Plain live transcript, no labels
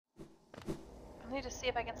I need to see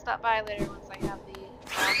if I can stop by later once I have the...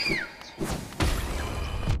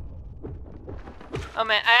 Oh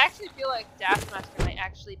man, I actually feel like Daskmaster might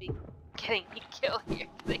actually be getting me killed here.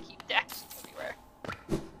 They keep dashing everywhere.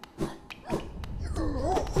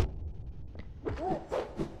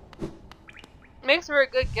 Makes for a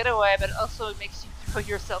good getaway, but it also makes you throw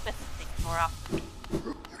yourself into things more often.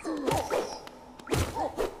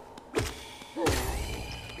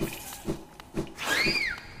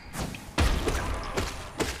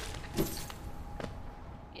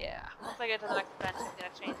 Yeah, once I get to the next bench, I'm gonna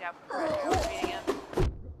change out for reading it.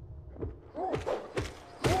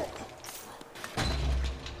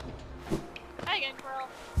 Hi again, Coral.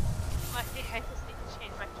 I just need to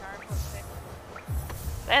change my charm.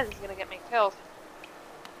 This is gonna get me killed.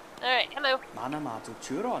 Alright, hello.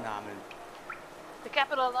 The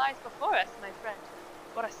capital lies before us, my friend.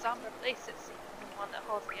 What a somber place it seems, and one that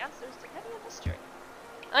holds the answers to many a mystery.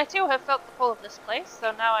 I too have felt the pull of this place,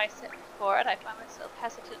 though now I sit before it, I find myself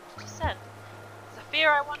hesitant to descend. It's a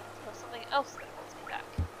fear I want or something else that holds me back.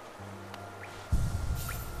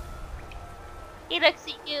 He looks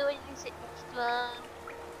at you and you sit next to him.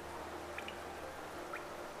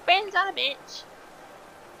 Friends on a bench.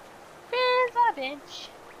 Friends on a bench.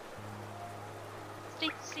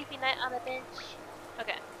 Sleepy night on a bench.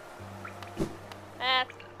 Okay. That's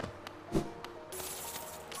good.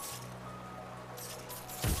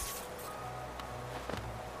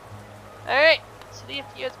 Alright, City of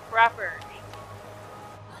Tears proper.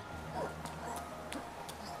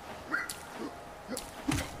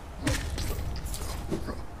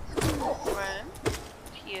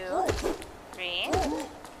 2, 3,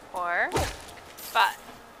 4, 5.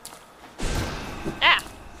 Ah!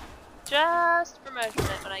 Just for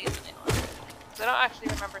measurement when I get the nail on it. Because I don't actually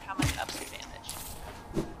remember how much ups your damage.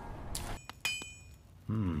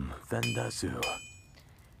 Vendasu.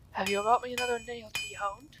 Have you brought me another nail to be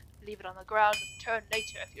honed? Leave it on the ground and return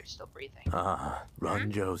later if you're still breathing. Ah,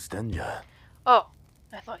 Ranjo Stenja. Oh,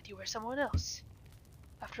 I thought you were someone else.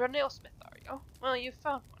 After a nailsmith, are you? Well, you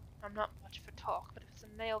found one. I'm not much for talk, but if it's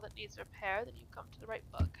a nail that needs repair, then you've come to the right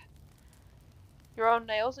bug. Your own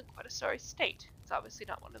nail's in quite a sorry state. It's obviously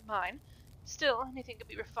not one of mine. Still, anything can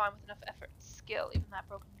be refined with enough effort and skill, even that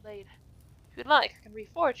broken blade. If you'd like, I can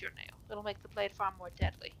reforge your nail. It'll make the blade far more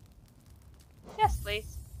deadly. Yes,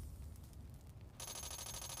 please.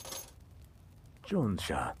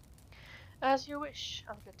 Jonsha. As you wish.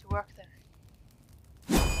 I'll get to work then.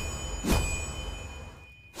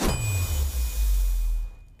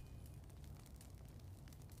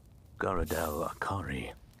 Garadel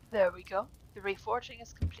Akari. There we go. The reforging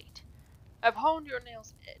is complete. I've honed your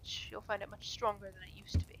nail's edge. You'll find it much stronger than it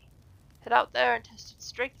used to be. Head out there and test its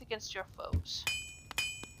strength against your foes.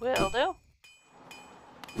 Will do.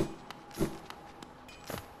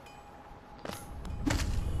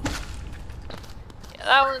 Yeah,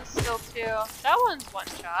 that one's still 2. That one's 1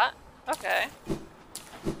 shot. Okay.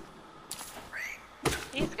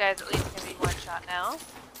 These guys at least can be 1 shot now.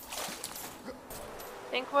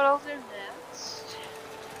 Think what I'll do next.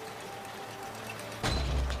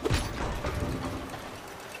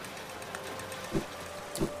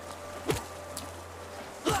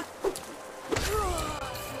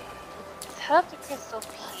 Let's head up to Crystal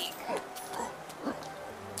Peak.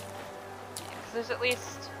 Because there's at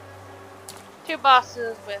least 2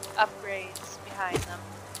 bosses with upgrades behind them.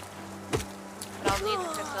 But I'll need the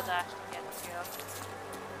Crystal Dash to get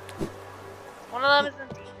to. One of them is in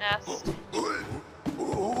Deep Nest.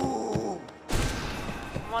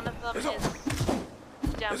 One of them is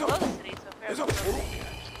down below the city, so fairly close to here.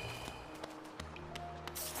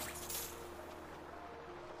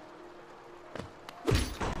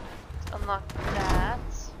 Let's unlock that.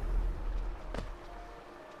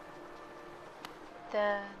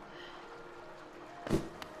 Then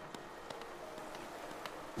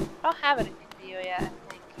I don't have anything for you yet, I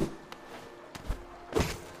think.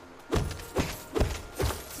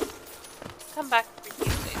 Come back for you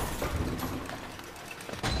later.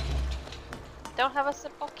 Don't have a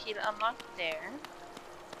simple key to unlock there.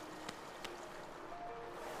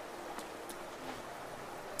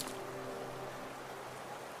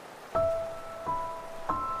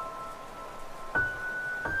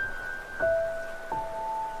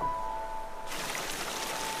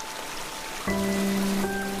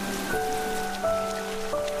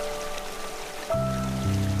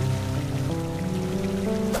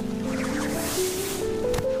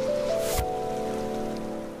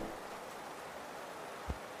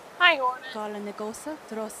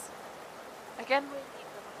 Again, we meet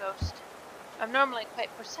little ghost. I'm normally quite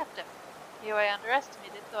perceptive. You I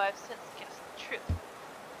underestimated, though I've since guessed the truth.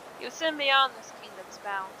 You've sinned beyond this kingdom's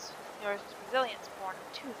bounds. Yours is resilience born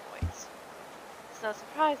of two voids. It's no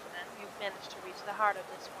surprise, then, you've managed to reach the heart of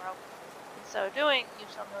this world. In so doing, you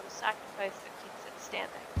shall know the sacrifice that keeps it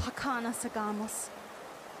standing. Hakana Sagamos.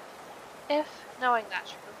 If, knowing that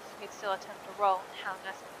truth, you'd still attempt to roll in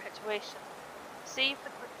Hallownest perpetuation, seek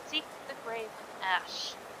the grave of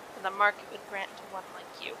ash, and the mark it would grant to one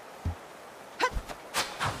like you.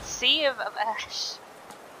 Sieve of ash.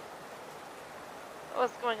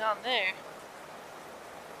 What's going on there?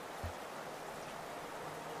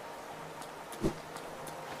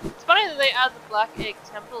 It's funny that they add the Black Egg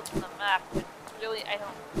Temple to the map, but really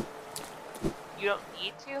you don't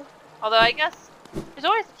need to. Although I guess there's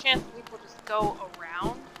always a chance that people just go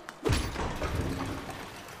around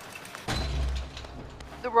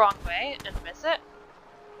the wrong way and miss it.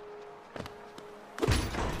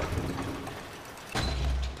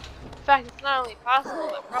 In fact, it's not only possible,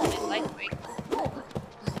 but probably likely.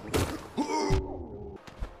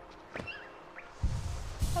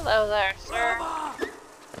 Hello there, sir.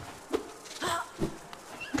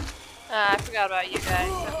 I forgot about you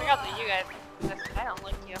guys. I forgot that you guys existed. I don't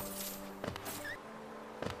like you.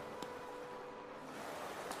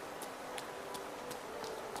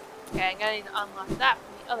 Okay, I'm gonna need to unlock that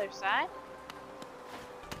from the other side.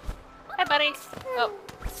 Hi, buddy. Oh.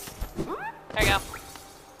 There you go.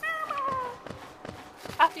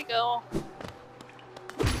 Off you go.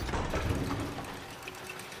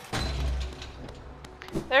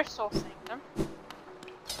 There's Soul Sanctum.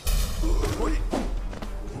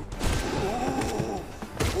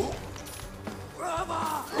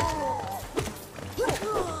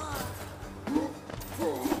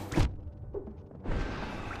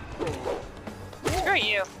 Screw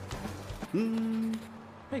you.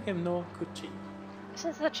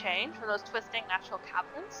 Since the change from those twisting natural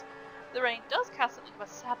cabinets, the rain does cast something of a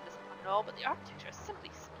sadness upon it all, but the architecture is simply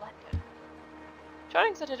splendid.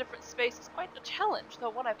 Charting such a different space is quite a challenge, though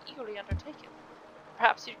one I've eagerly undertaken.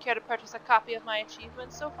 Perhaps you'd care to purchase a copy of my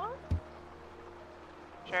achievements so far?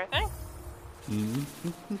 Sure thing.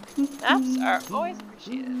 Maps are always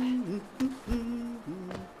appreciated.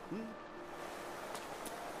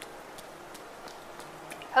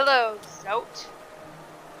 Hello, Zote.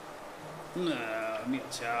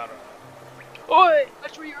 Oi!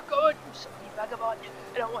 That's where you're going, you silly vagabond.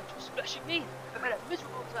 I don't want you splashing me. I've had a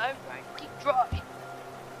miserable time trying to keep dry.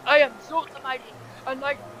 I am Zote the Mighty, a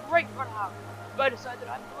knight right for now. If I decide that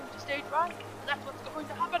I'm going to stay dry, then that's what's going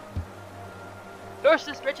to happen. Curse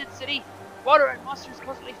this wretched city. Water and monsters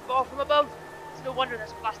constantly fall from above. It's no wonder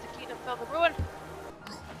this plastic kingdom fell to ruin.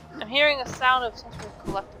 I'm hearing a sound of some sort of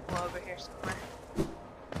collectible over here somewhere.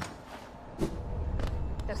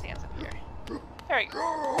 This hand's up here. There you go.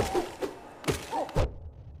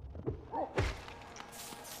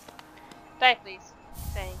 Die, please.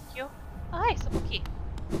 Thank you. Oh, hi, simple key.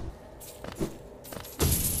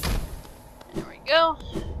 There we go.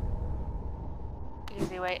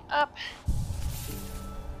 Easy way up.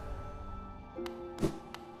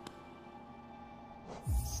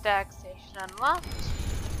 Stag station unlocked.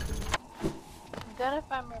 And then if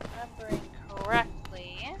I'm remembering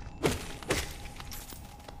correctly,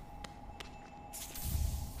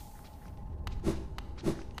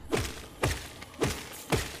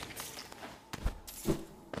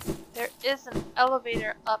 there is an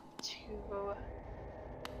elevator up to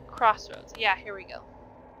Crossroads. Yeah, here we go.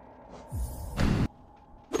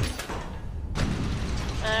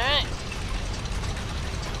 Alright.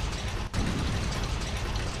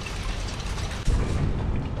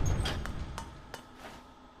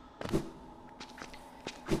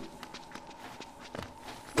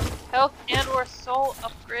 Health and or soul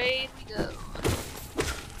upgrade, we go.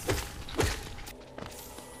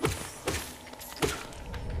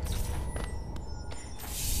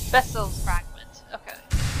 Vessel's fragment, okay.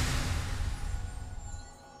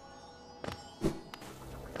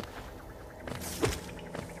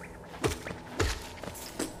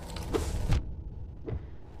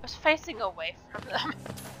 I was facing away from them.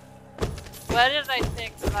 What did I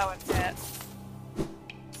think that I would get?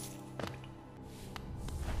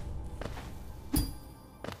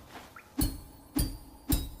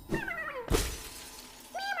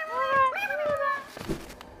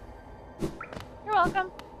 You're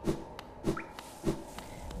welcome.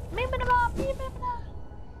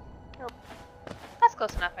 That's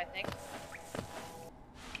close enough, I think.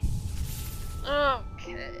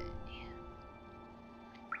 Okay.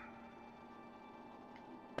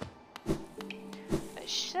 I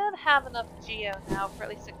should have enough geo now for at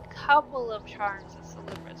least a couple of charms at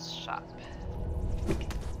Celebra's shop.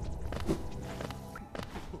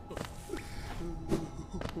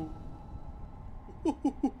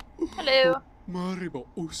 Hello. Mariba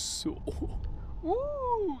osso.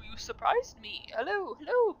 Ooh, you surprised me. Hello,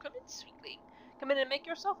 hello. Come in, sweetling. Come in and make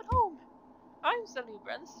yourself at home. I'm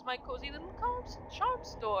Salubra, and this is my cozy little charm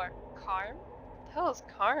store. Carm? What the hell is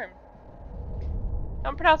Carm?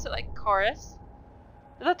 Don't pronounce it like chorus.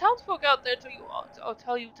 The townsfolk out there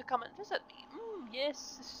tell you to come and visit me.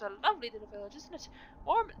 Yes, this is a lovely little village, isn't it?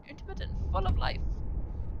 Warm and intimate and full of life.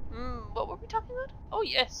 What were we talking about? Oh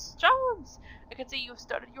yes, charms! I can see you've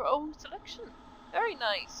started your own selection. Very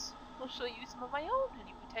nice. I'll show you some of my own, and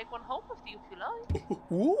you can take one home with you if you like.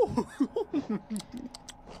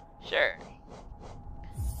 Sure.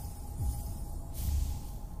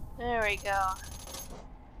 There we go.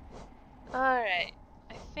 Alright.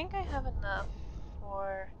 I think I have enough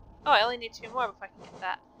for... Oh, I only need 2 more before I can get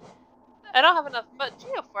that. I don't have enough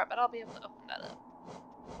geo for it, but I'll be able to open that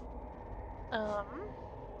up.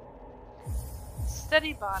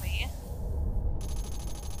 Steady body.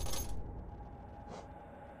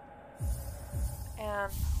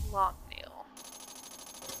 And long nail.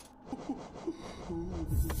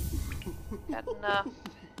 Got enough.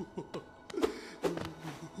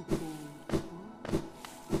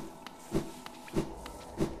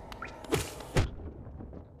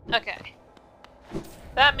 Okay.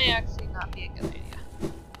 That may actually not be a good idea.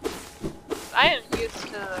 I am used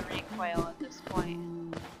to the recoil at this point.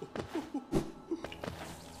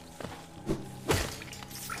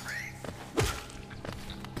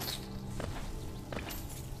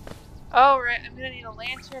 Oh, right, I'm gonna need a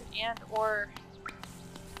lantern and or...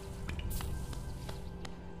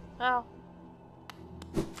 Oh.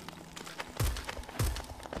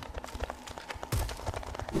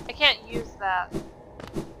 I can't use that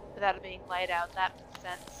without it being light out, that makes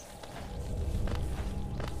sense.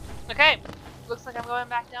 Okay, looks like I'm going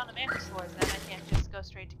back down to Mantisaur's then. I can't just go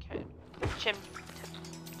straight to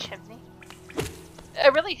Chimney. I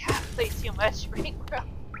really have played too much Rainbow.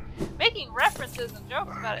 Making references and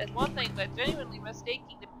jokes about it is one thing, but genuinely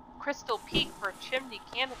mistaking the Crystal Peak for Chimney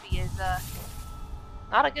Canopy is,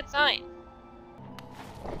 not a good sign.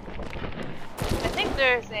 I think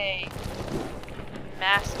there's a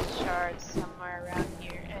massive shard somewhere around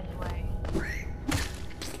here anyway.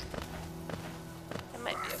 It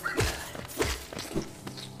might be over there.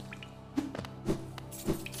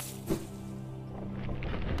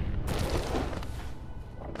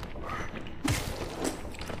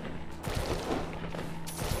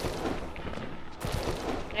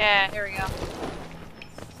 Yeah, here we go.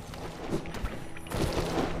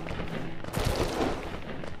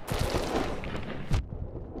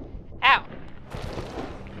 Ow.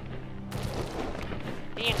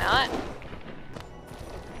 Do you not?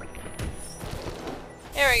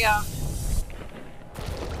 There we go.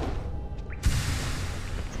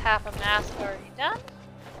 It's half a mask already done.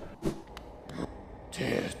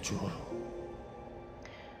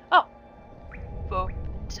 Oh. Well,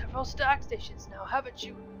 several stock stations now, haven't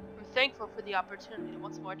you? I'm thankful for the opportunity to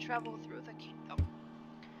once more travel through the kingdom.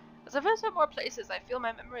 As I visit more places, I feel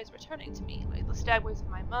my memories returning to me, like the stagways of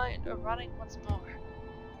my mind are running once more.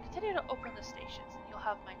 Continue to open the stations, and you'll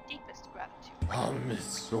have my deepest gratitude.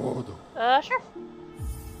 Sure.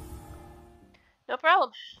 No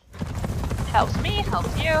problem. Helps me,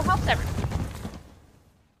 helps you, helps everyone.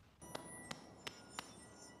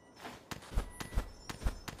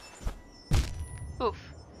 Oof.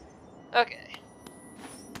 Okay.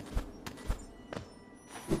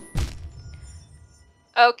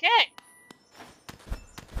 Okay.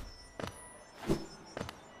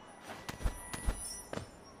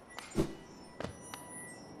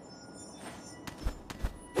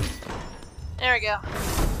 There we go.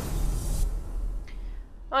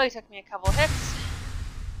 Only took me a couple hits.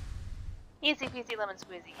 Easy peasy lemon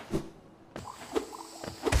squeezy.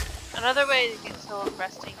 Another way to get soul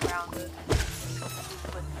resting grounded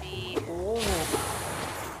would be...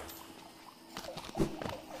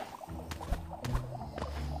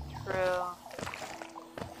 True.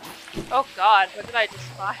 Oh god, what did I just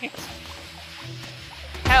find?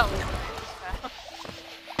 Hell, what did I just found?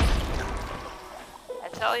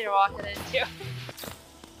 That's all you're walking into.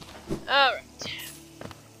 Alright.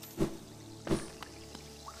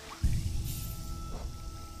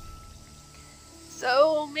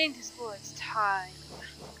 So, Mantis Boys time.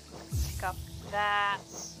 Pick up that.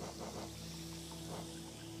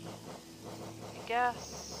 I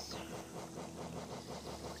guess.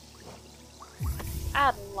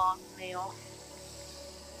 Add a long nail.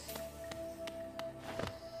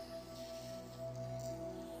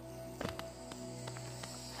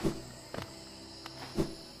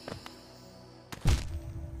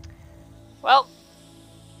 Well,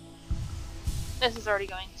 this is already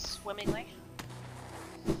going swimmingly.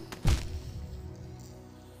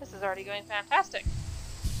 This is already going fantastic.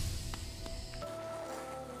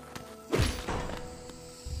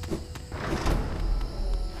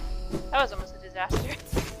 That was almost a disaster.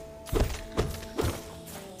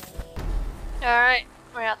 Alright,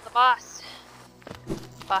 we're at the boss.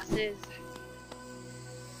 Bosses.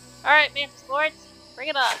 Alright, Mantis Lords, bring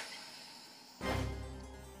it on.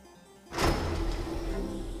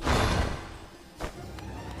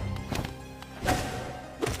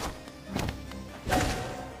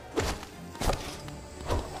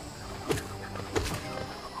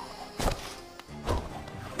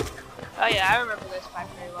 Oh yeah, I remember this fight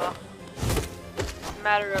very well. It's a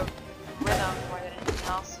matter of rhythm more than anything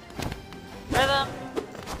else. Rhythm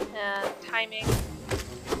and timing.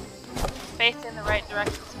 Facing the right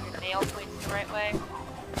direction so your nail points the right way.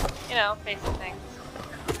 You know, facing things.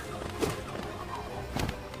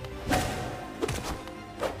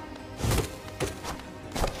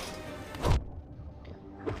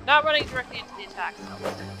 Not running directly into the attacks.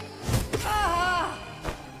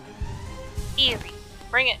 Easy.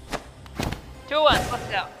 Bring it. 2 at once, let's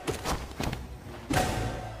go.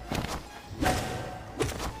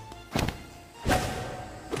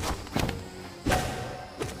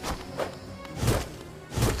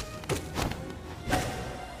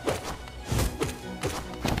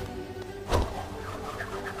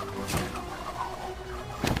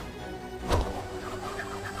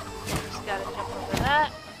 Just gotta jump over that.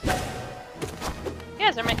 You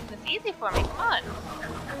guys are making this easy for me, come on.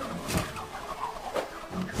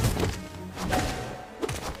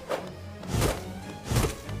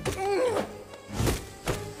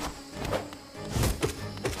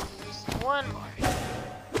 One more.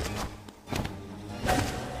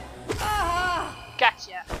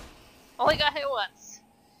 Gotcha. Only got hit once.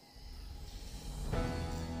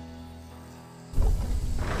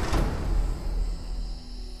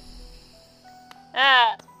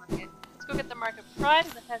 Ah, that's one hit. Let's go get the Mark of Pride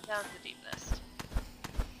and then head down to the Deepest.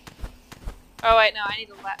 Oh wait, no, I need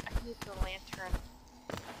the lantern.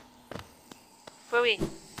 Wooey.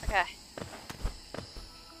 Okay.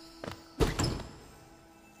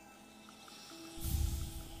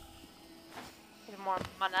 More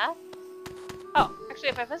mana. Oh, actually,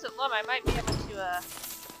 if I visit Lum, I might be able to get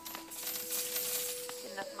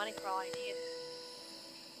enough money for all I need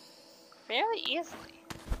fairly easily.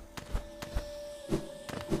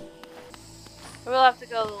 I will have to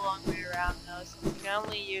go the long way around though, since you can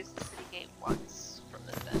only use the city gate once from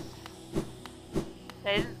this end.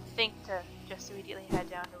 I didn't think to just immediately head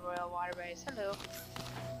down to Royal Waterways. Hello.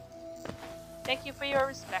 Thank you for your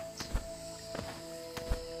respect.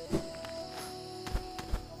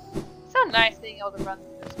 So nice being able to run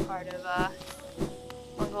through this part of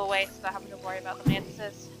Mongol Waste without having to worry about the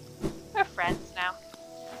mantises. We're friends now.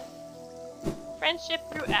 Friendship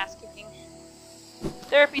through ass kicking.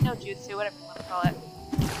 Therapy no jutsu, whatever you want to call it.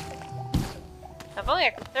 If only I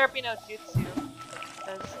could therapy no jutsu.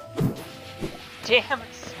 Those damn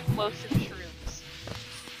explosive shrooms.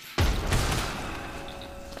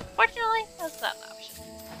 Fortunately, that's not an option.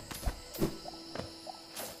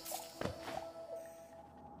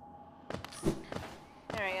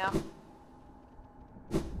 There we go.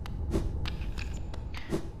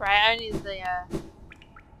 Right, I need the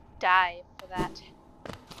dive for that.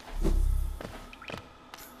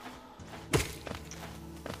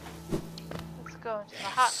 Let's go into the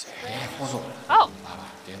hot spring. Oh!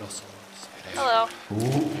 Hello.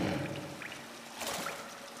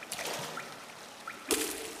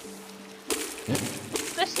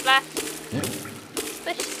 Splish splash.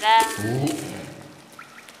 Splish splash.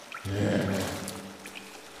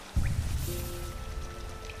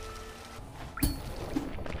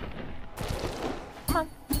 Come on.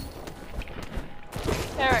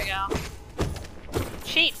 There we go.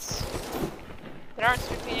 Cheats that aren't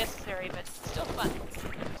strictly necessary, but still fun.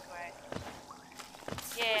 Right.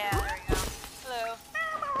 Yeah, there we go. Hello.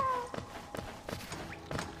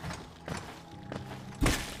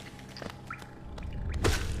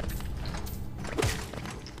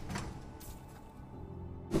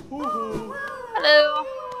 Hello.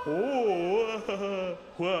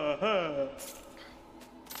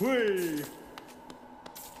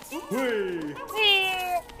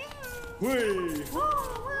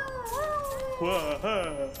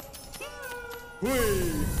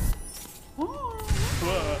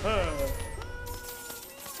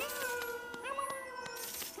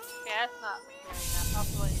 Okay, that's not near enough. I'll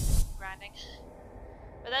probably keep grinding.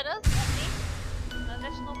 But that does get me an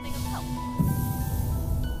additional thing of health.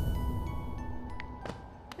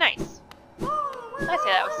 Nice. I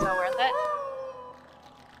say that was so worth it.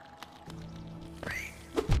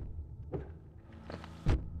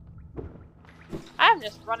 I'm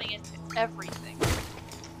just running into everything.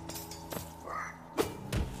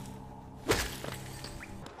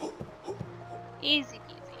 Easy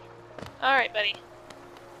peasy. Alright, buddy.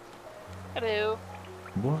 Hello.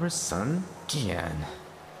 Morrison? Gian.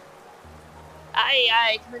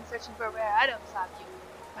 Aye, come in searching for rare items, have you?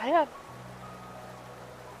 I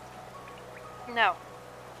No.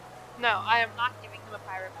 No, I am not giving him a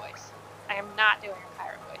pirate voice. I am not doing a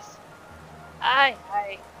pirate voice. Aye,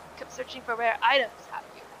 come searching for rare items, have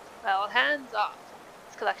you? Well, hands off.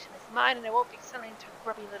 This collection is mine and I won't be selling to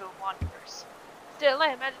grubby little wanderers. Still,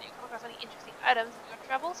 I imagine you come across any interesting items in your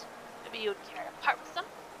travels. Maybe you'd care to part with some?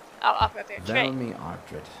 I'll offer a fair trade. Velmi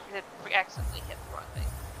Ardred. You did accidentally hit the wrong thing.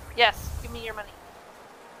 Yes, give me your money.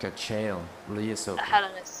 Kachael, Liasoki. A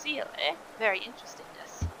Hallownest seal, eh? Very interesting,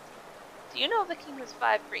 yes. Do you know the kingdom's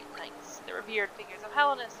 5 great knights? The revered figures of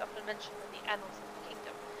Hallownest often mentioned in the annals of the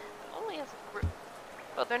kingdom, but only as a group.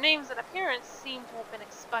 Both their names and appearance seem to have been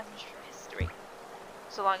expunged from history.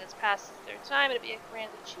 So long as past their time, it'd be a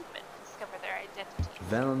grand achievement to discover their identity.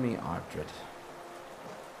 Velmi Ardred.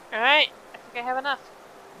 Alright, I think I have enough.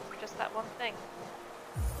 For just that one thing.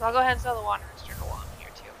 So I'll go ahead and sell the Wanderer's Journal while I'm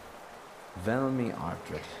here too. Velmi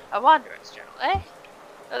Ardred. A Wanderer's Journal, eh?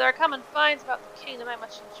 Though there are common finds about the kingdom, I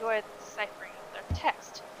much enjoy the deciphering of their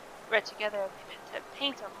text. Read together, they meant to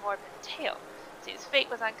paint a morbid tale. Seems fate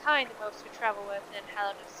was unkind to most who travel within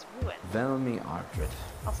Hallownest's ruin. Velmi Ardred.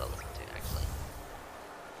 Also listen to it, actually.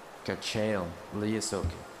 Kachael,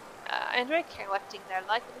 Liasoki. I enjoy collecting their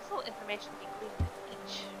like, but there's little information being gleaned in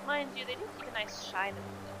each. Mind you, they do keep a nice shine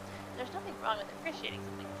about them. There's nothing wrong with appreciating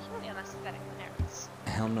something purely on aesthetic merits.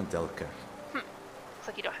 Helma Delka. Looks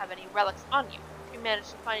like you don't have any relics on you. If you manage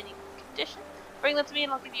to find any good condition, bring them to me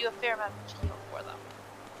and I'll give you a fair amount of heal for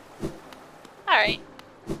them. Alright.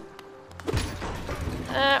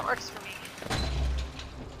 That works for me.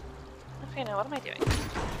 Okay, now what am I doing?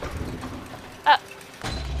 Up!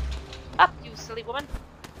 Up, you silly woman!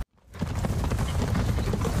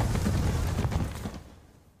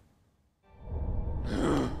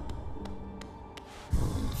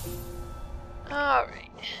 Alright.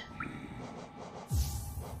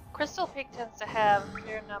 Crystal Peak tends to have a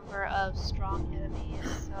fair number of strong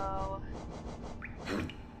enemies, so...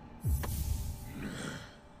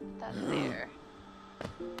 That's there.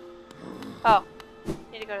 Oh.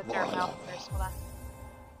 Need to go to Third Mouth first, hold on.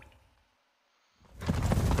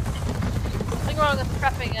 Nothing wrong with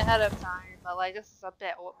prepping ahead of time, but like, this is a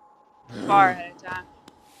bit far ahead of time.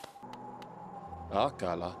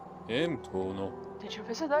 Akala, Tono. Did you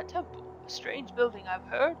visit that temple? A strange building, I've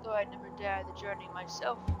heard, though I never dared the journey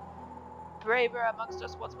myself. Braver amongst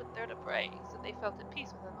us once went there to pray, so they felt at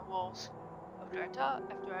peace within the walls. After our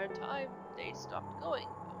time, they stopped going.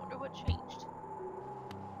 I wonder what changed.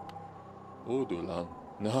 Odulan,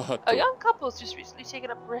 A Nato. young couple's just recently taken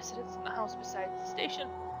up residence in the house beside the station.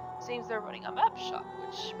 Seems they're running a map shop,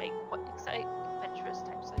 which may excite adventurous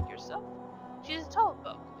types like yourself. She's a tall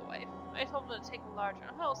folk, the wife. I told them to take a larger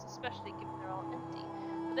house, especially given they're all empty.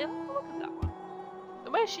 But they like the look of that one.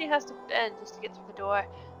 The way she has to bend just to get through the door, I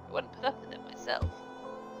wouldn't put up with it myself.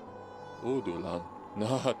 Odulan,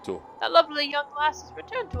 Nato. That lovely young lass has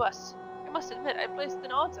returned to us. I must admit, I placed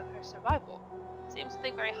an odds on her survival. Seems to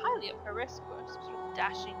think very highly of her risk, or some sort of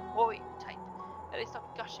dashing warrior type. But they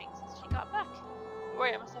stopped gushing since she got back. The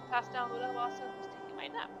warrior must have passed down what I was taking my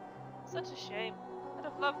nap. Such a shame. I'd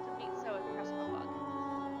have loved to meet so impressive a bug.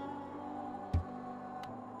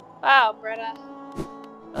 Wow, Britta.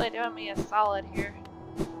 Really doing me a solid here.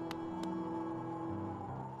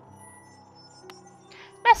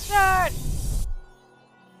 Bastard!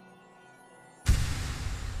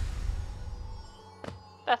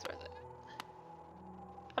 That's worth it.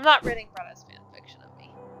 I'm not reading Britta's fanfiction of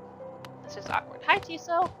me. It's just awkward. Hi,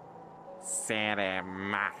 Tiso.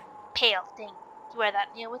 Serema. Pale thing. You wear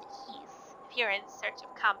that nail with ease. If you're in search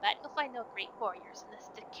of combat, you'll find no great warriors in this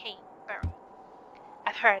decaying burrow.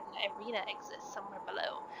 I've heard an arena exists somewhere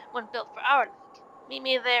below, one built for our league. Meet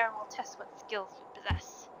me there and we'll test what skills you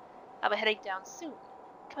possess. I'll be heading down soon.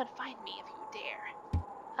 Come and find me if you dare.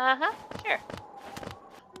 Uh-huh, sure.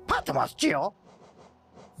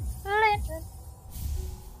 Lantern.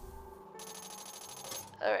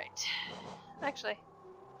 Alright. Actually,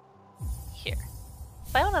 here.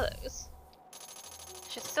 Buy one of those.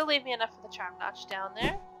 Should still leave me enough for the charm notch down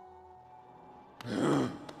there.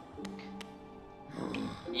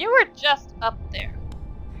 You were just up there.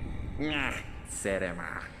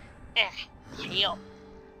 Serema. Pale.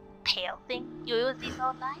 Pale thing? You use these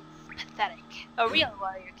old lines? Pathetic. A real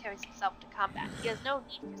warrior carries himself to combat. He has no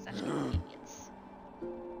need for such convenience.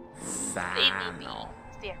 Leave me be.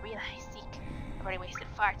 It's the arena I seek. I've already wasted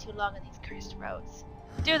far too long on these cursed roads.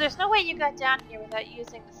 Dude, there's no way you got down here without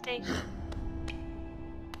using the station.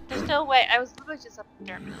 There's no way. I was literally just up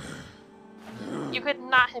there. You could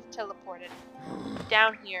not have teleported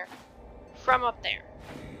down here from up there.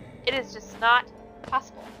 It is just not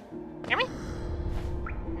possible. Hear me?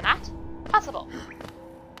 Not possible.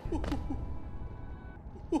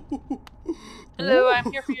 Hello,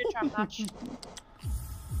 I'm here for your charm notch.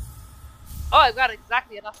 Oh, I've got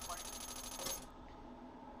exactly enough for it.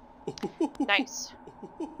 Nice.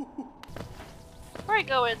 Before I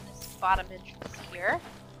go in this bottom entrance here,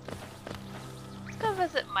 let's go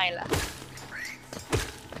visit Mila.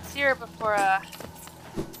 See her before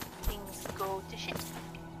things go to shit.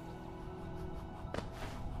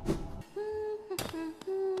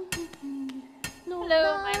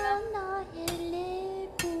 Hello, Mila.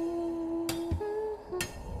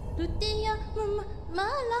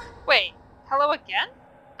 Wait, hello again?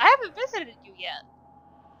 I haven't visited you yet.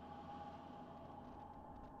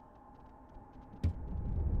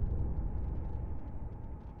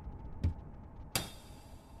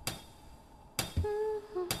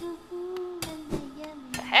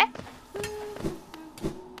 The heck?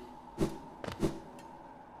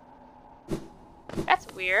 That's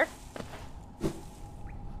weird.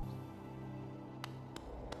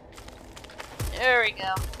 There we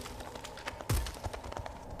go.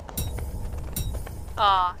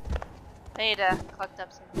 Aw. I need to collect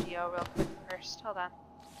up some geo real quick first. Hold on.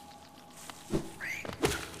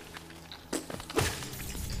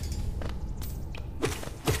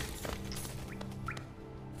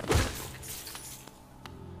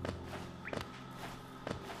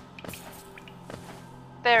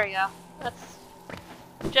 There we go. That's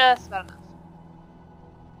just about enough.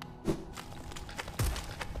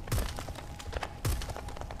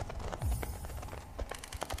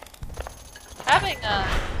 Having a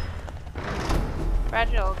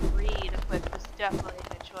fragile greed equipped was definitely a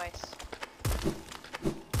good choice.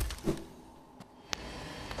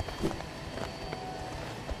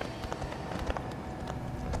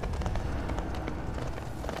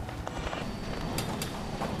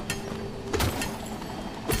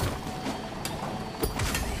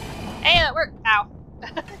 Hey, that worked! Ow!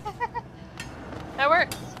 That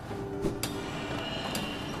works!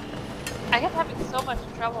 I kept having so much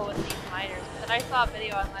trouble with these miners, but then I saw a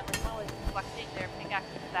video online where someone was deflecting their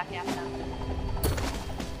pickaxes back at them.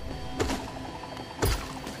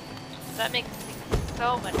 That makes things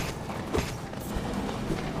so much easier.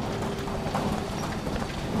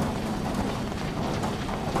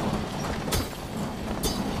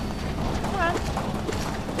 Come on.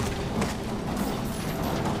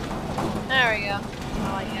 There we go. That's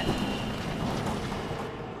all I get.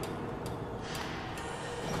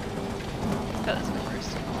 Go this way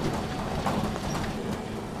first.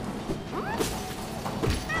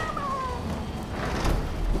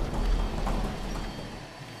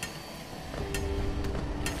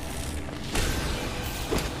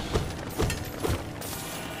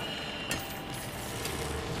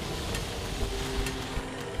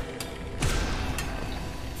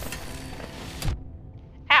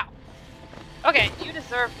 Ow! Okay, you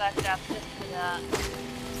deserve that death just for that.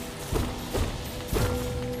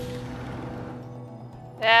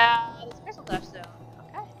 Yeah, this crystal touch zone.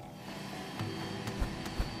 Okay.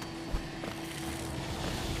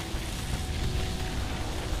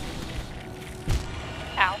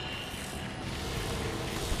 Ow.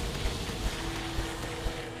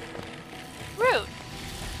 Rude.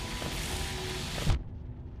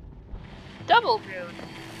 Double rude.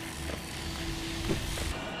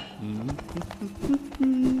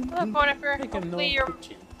 Look, Cornifer, hopefully your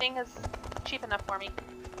thing is cheap enough for me.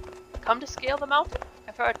 Come to scale the mountain?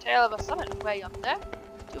 I've heard a tale of a summit way up there.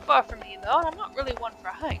 Too far from me though, and I'm not really one for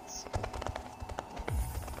heights.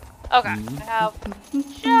 Okay, I have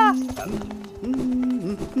just about enough.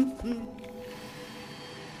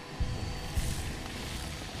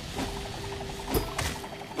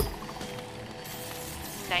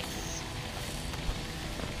 Nice.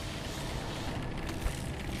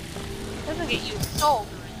 Doesn't get you soul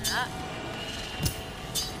doing that.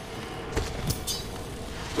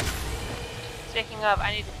 Speaking of,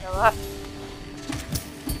 I need to fill up.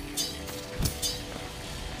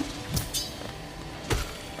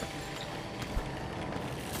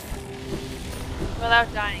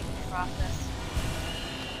 Without dying in the process.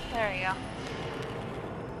 There we go.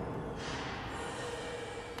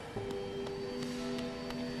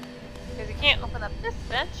 Because you can't open up this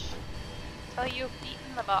bench until you've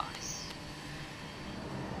beaten the boss.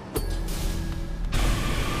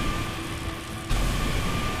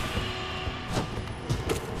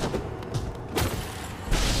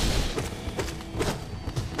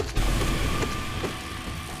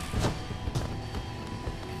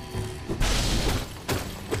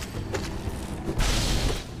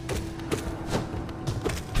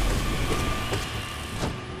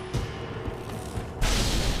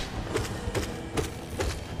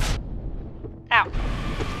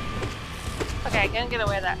 Okay, I couldn't get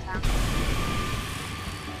away that time.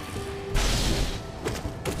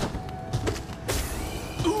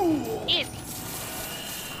 Easy.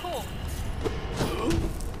 Cool.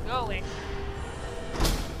 Go away.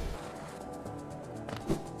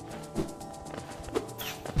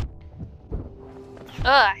 Ugh,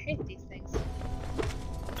 I hate these things.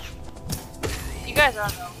 You guys are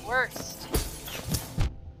the worst.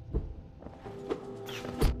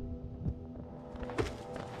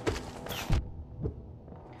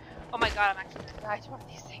 Oh my god, I'm actually gonna die to one of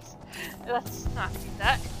these things. Let's not do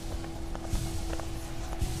that.